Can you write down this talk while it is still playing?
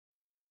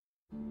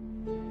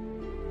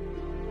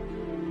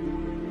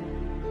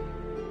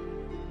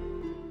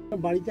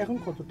বাড়িতে এখন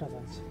কত টাকা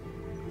আছে?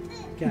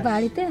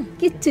 বাড়িতে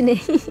কিচ্ছু নেই।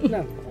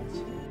 না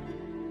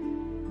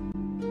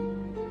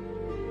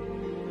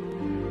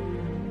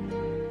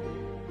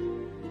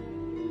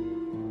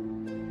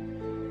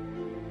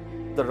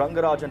The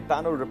Rangarajan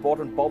panel report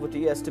on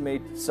poverty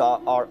estimates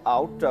are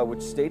out,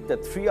 which state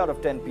that 3 out of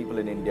 10 people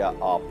in India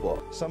are poor.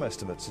 Some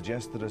estimates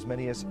suggest that as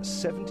many as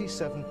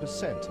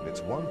 77% of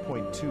its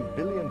 1.2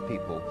 billion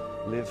people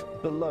live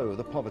below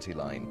the poverty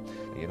line.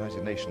 A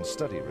United Nations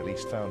study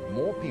released found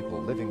more people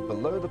living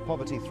below the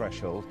poverty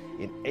threshold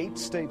in 8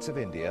 states of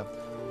India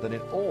than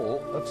in all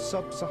of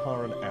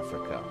sub-Saharan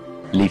Africa,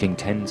 leaving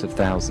tens of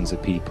thousands of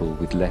people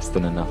with less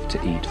than enough to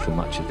eat for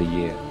much of the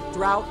year.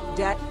 Drought,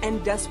 debt, and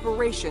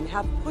desperation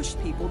have pushed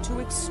people to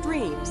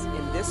extremes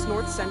in this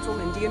north-central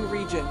Indian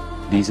region.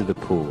 These are the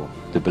poor,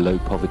 the below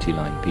poverty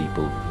line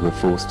people who are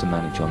forced to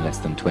manage on less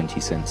than 20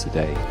 cents a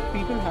day.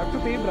 People have to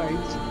pay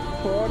bribes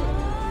for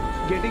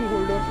getting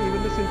hold of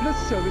even the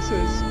simplest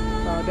services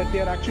that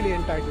they are actually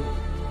entitled.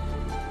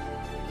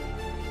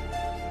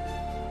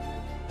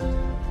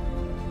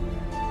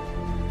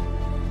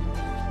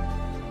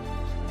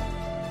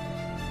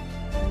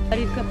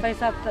 गरीब का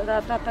पैसा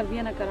रहता तभी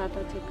ना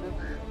कराता checkup,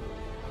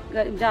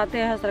 जाते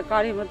हैं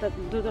सरकारी में तो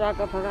दूसरा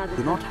का भगा देते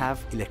हैं. Do not have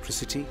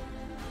electricity,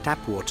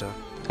 tap water.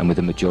 And with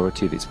a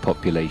majority of its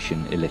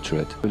population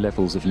illiterate,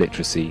 levels of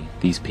literacy,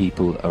 these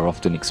people are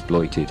often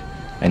exploited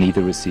and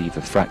either receive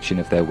a fraction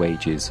of their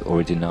wages or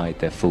are denied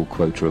their full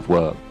quota of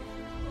work.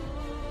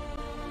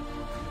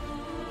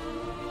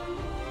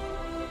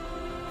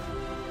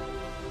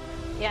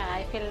 Yeah,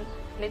 I feel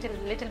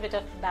little bit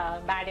of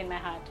bad in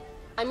my heart.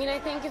 I mean, I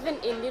think if an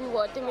Indian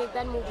were to make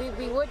that movie,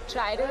 we would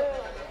try to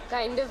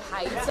kind of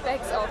hide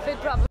aspects of it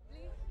probably.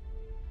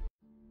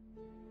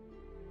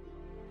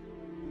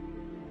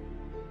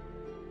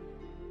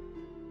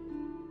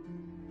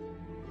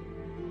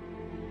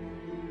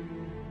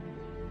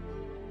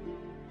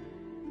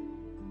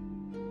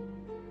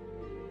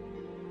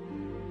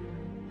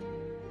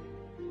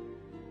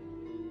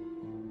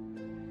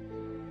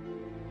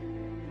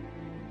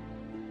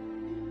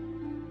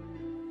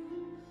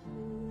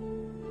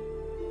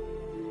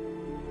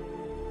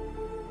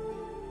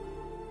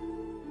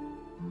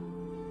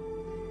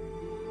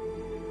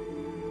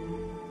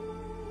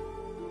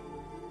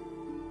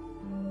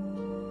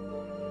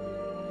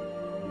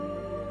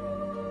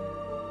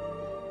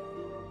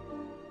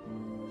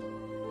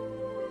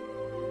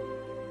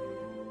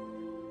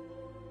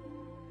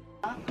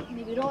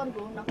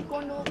 ನೀವಿರೋರ್ಗು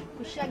ನಕ್ಕೊಂಡು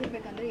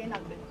ಖುಷಿಯಾಗಿರ್ಬೇಕಂದ್ರೆ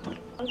ಏನಾಗಬೇಕು?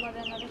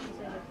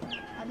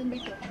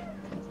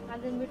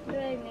 ಅದನ್ನ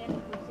ಬಿಟ್ಟರೆ ಇನ್ನೇನು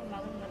ಖುಷಿ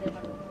ಮಗನ ಮದುವೆ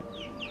ಮಾಡಬೇಕು.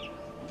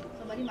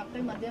 So ಬರೀ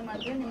ಮಕ್ಕಳು ಮದುವೆ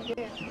ಮಾಡಿದ್ರೆ ನಿಮಗೆ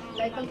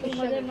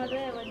ಲೈಫಲ್ಲಿ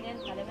ಮದುವೆ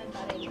ಒಂದೇನು ತಲೆ ಮೇಲೆ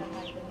ತಾರೆ ಇಲ್ಲ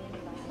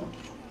ಏನಿಲ್ಲ.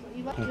 ಸೊ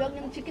ಇವಾಗ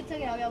ನಿಮ್ಮ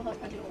ಚಿಕಿತ್ಸೆಗೆ ಯಾವ್ಯಾವ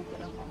ಹಾಸ್ಪಿಟಲ್ಗೆ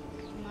ಹೋಗ್ತೀರಾ?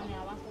 ನಾನು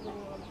ಯಾವಾಗ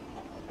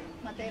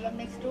ಮತ್ತು ಇವಾಗ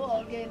ನೆಕ್ಸ್ಟು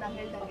ಅವ್ರಿಗೆ ನಾನು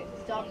ಹೇಳ್ದಂಗೆ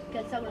ಜಾಬ್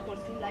ಕೆಲಸಗಳು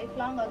ಕೊಡಿಸಿ ಲೈಫ್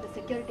ಲಾಂಗ್ ಅವ್ರಿಗೆ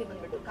ಸೆಕ್ಯೂರಿಟಿ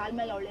ಬಂದುಬಿಟ್ಟು ಕಾಲ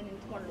ಮೇಲೆ ಅವಳೇ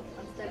ನಿಂತ್ಕೊಂಡು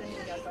ಅನಿಸ್ತಾ ಇದೆ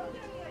ನಿಮ್ಗೆ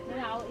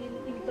ಯಾವ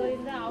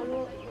ಇಂಥವ್ರಿಂದ ಅವಳು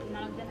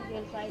 4 ಜನಕ್ಕೆ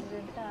ಹೆಲ್ಪ್ ಆಯಿದ್ರು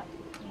ಅಂತ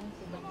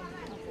ಅನಿಸಿದ್ದು.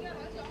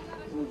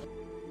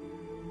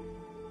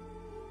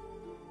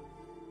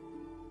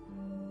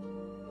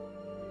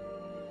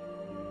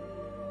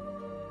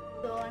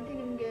 ಸೊ ಆಂಟಿ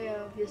ನಿಮಗೆ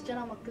ಎಷ್ಟು ಜನ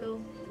ಮಕ್ಕಳು?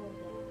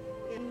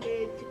 ನಿಮಗೆ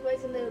ಚಿಕ್ಕ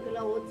ವಯಸ್ಸಿಂದ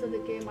ಇವ್ರಿಗೆಲ್ಲ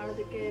ಓದಿಸೋದಕ್ಕೆ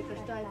ಮಾಡೋದಕ್ಕೆ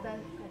ಕಷ್ಟ ಆಯ್ತಾ?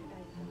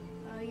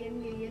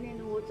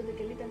 ಏನೇನು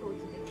ಓದಿಸೋದಕ್ಕೆ ಎಲ್ಲಿ ತನಕ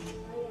ಓದಿಸಿದ್ದೀವಿ?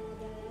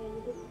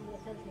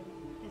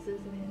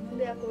 SSLC.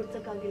 ಮುಂದೆ ಯಾಕೆ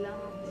ಓದ್ಸೋಕ್ಕಾಗಿಲ್ಲ?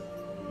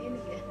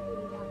 ಏನಕ್ಕೆ?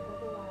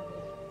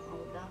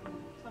 ಹೌದಾ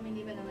ಸ್ವಾಮಿ,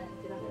 ನೀವೇ ನಾನು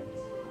ಹೇಳ್ತೀರಾ?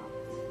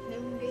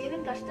 ನಿಮ್ಗೆ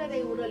ಏನೇನು ಕಷ್ಟ ಇದೆ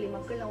ಈ ಊರಲ್ಲಿ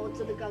ಮಕ್ಕಳನ್ನ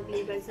ಓದಿಸೋದಕ್ಕಾಗಲಿ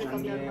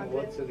ಬೆಳೆಸೋದಕ್ಕಾಗಲಿ?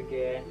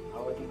 ಓದಿಸೋದಕ್ಕೆ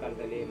ಆವತ್ತಿನ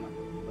ಕಾಲದಲ್ಲಿ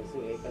ಬಸ್ಸು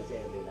ವೆಹಿಕಲ್ಸೇ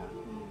ಇರಲಿಲ್ಲ,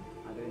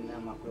 ಅದರಿಂದ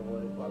ಮಕ್ಕಳು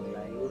ಓದೋಕ್ಕಾಗಲ್ಲ.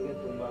 ಇವ್ರಿಗೆ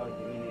ತುಂಬ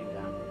ಜಮೀನು ಇಲ್ಲ,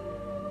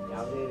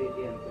 ಯಾವುದೇ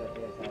ರೀತಿ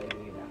ಅನುಕೂಲತೆ ಸಹ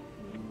ಇಲ್ಲ.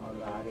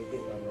 ಅವರು ಆ ರೀತಿ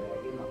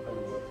ತೊಂದರೆಯಾಗಿ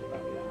ಮಕ್ಕಳನ್ನ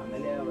ಓದಿಸೋಕ್ಕಾಗಲ್ಲ.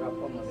 ಆಮೇಲೆ ಅವ್ರ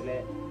ಅಪ್ಪ ಮೊದಲೇ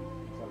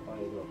ಸ್ವಲ್ಪ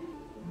ಇದು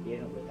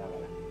ಏನು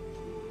ಗೊತ್ತಾಗಲ್ಲ,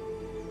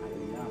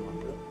 ಅದರಿಂದ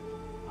ಮಕ್ಕಳು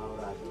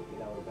ಅವರ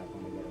ಆಸಕ್ತಿಲ್ಲ ಅವ್ರು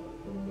ಕರ್ಕೊಂಡಿದ್ದಾರೆ.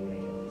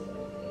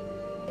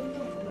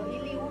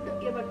 ಇಲ್ಲಿ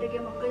ಊಟಕ್ಕೆ ಬಟ್ಟೆಗೆ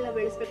ಮಕ್ಕಳನ್ನ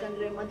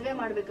ಬೆಳೆಸ್ಬೇಕಂದ್ರೆ ಮದುವೆ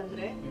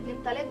ಮಾಡ್ಬೇಕಂದ್ರೆ ನಿಮ್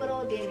ತಲೆಗೆ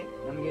ಬರೋದೇನು?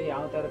 ನಮಗೆ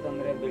ಯಾವ ಥರ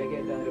ತೊಂದರೆ, ಬೆಳಗ್ಗೆ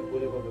ಎದ್ದಂದ್ರೆ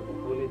ಕೂಲಿಗೆ ಹೋಗ್ಬೇಕು,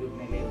 ಕೂಲಿ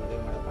ದುಡ್ಡಿನಲ್ಲಿ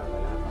ಮದುವೆ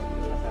ಮಾಡೋಕ್ಕಾಗಲ್ಲ.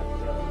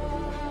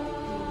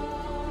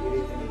 ಈ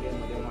ರೀತಿಯಲ್ಲಿ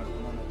ಮದುವೆ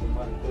ಮಾಡ್ಕೊಂಡು ನಾವು ತುಂಬ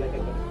ಅನುಕೂಲತೆ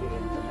ಬರ್ತೀವಿ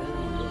ಅಂತಂದರೆ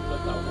ನಮ್ಗೆ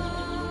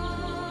ಗೊತ್ತಾಗಲ್ಲ.